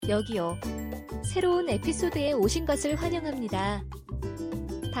여기요. 새로운 에피소드에 오신 것을 환영합니다.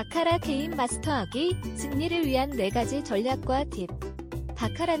 바카라 게임 마스터하기, 승리를 위한 4가지 전략과 팁.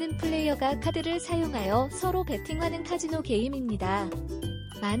 바카라는 플레이어가 카드를 사용하여 서로 베팅하는 카지노 게임입니다.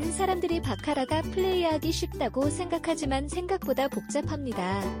 많은 사람들이 바카라가 플레이하기 쉽다고 생각하지만 생각보다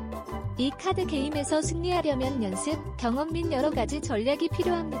복잡합니다. 이 카드 게임에서 승리하려면 연습, 경험 및 여러가지 전략이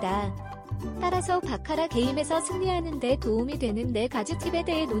필요합니다. 따라서 바카라 게임에서 승리하는 데 도움이 되는 4가지 팁에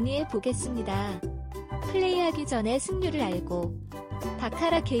대해 논의해 보겠습니다. 플레이하기 전에 승률을 알고,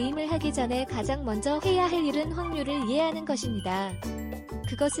 바카라 게임을 하기 전에 가장 먼저 해야 할 일은 확률을 이해하는 것입니다.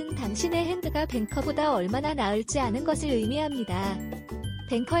 그것은 당신의 핸드가 뱅커보다 얼마나 나을지 아는 것을 의미합니다.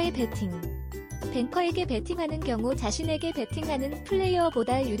 뱅커의 베팅. 뱅커에게 베팅하는 경우 자신에게 베팅하는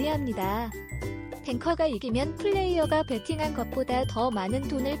플레이어보다 유리합니다. 뱅커가 이기면 플레이어가 베팅한 것보다 더 많은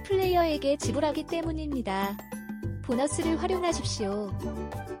돈을 플레이어에게 지불하기 때문입니다. 보너스를 활용하십시오.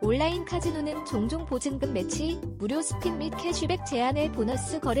 온라인 카지노는 종종 보증금 매치, 무료 스핀 및 캐시백 제한의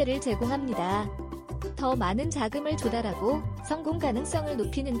보너스 거래를 제공합니다. 더 많은 자금을 조달하고 성공 가능성을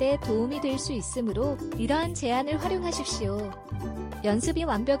높이는 데 도움이 될 수 있으므로 이러한 제한을 활용하십시오. 연습이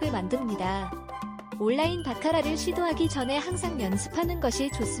완벽을 만듭니다. 온라인 바카라를 시도하기 전에 항상 연습하는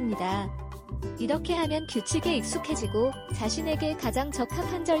것이 좋습니다. 이렇게 하면 규칙에 익숙해지고 자신에게 가장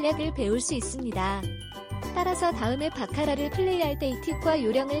적합한 전략을 배울 수 있습니다. 따라서 다음에 바카라를 플레이할 때 이 팁과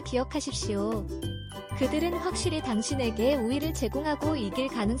요령을 기억하십시오. 그들은 확실히 당신에게 우위를 제공하고 이길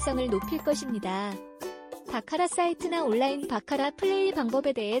가능성을 높일 것입니다. 바카라 사이트나 온라인 바카라 플레이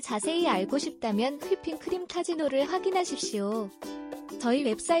방법에 대해 자세히 알고 싶다면 휘핑크림 카지노를 확인하십시오. 저희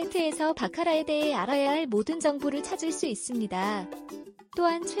웹사이트에서 바카라에 대해 알아야 할 모든 정보를 찾을 수 있습니다.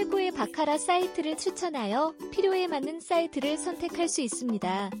 또한 최고의 바카라 사이트를 추천하여 필요에 맞는 사이트를 선택할 수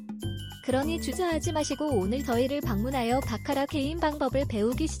있습니다. 그러니 주저하지 마시고 오늘 저희를 방문하여 바카라 게임 방법을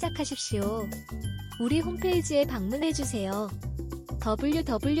배우기 시작하십시오. 우리 홈페이지에 방문해주세요.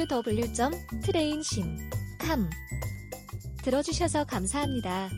 www.trainsim.com 들어주셔서 감사합니다.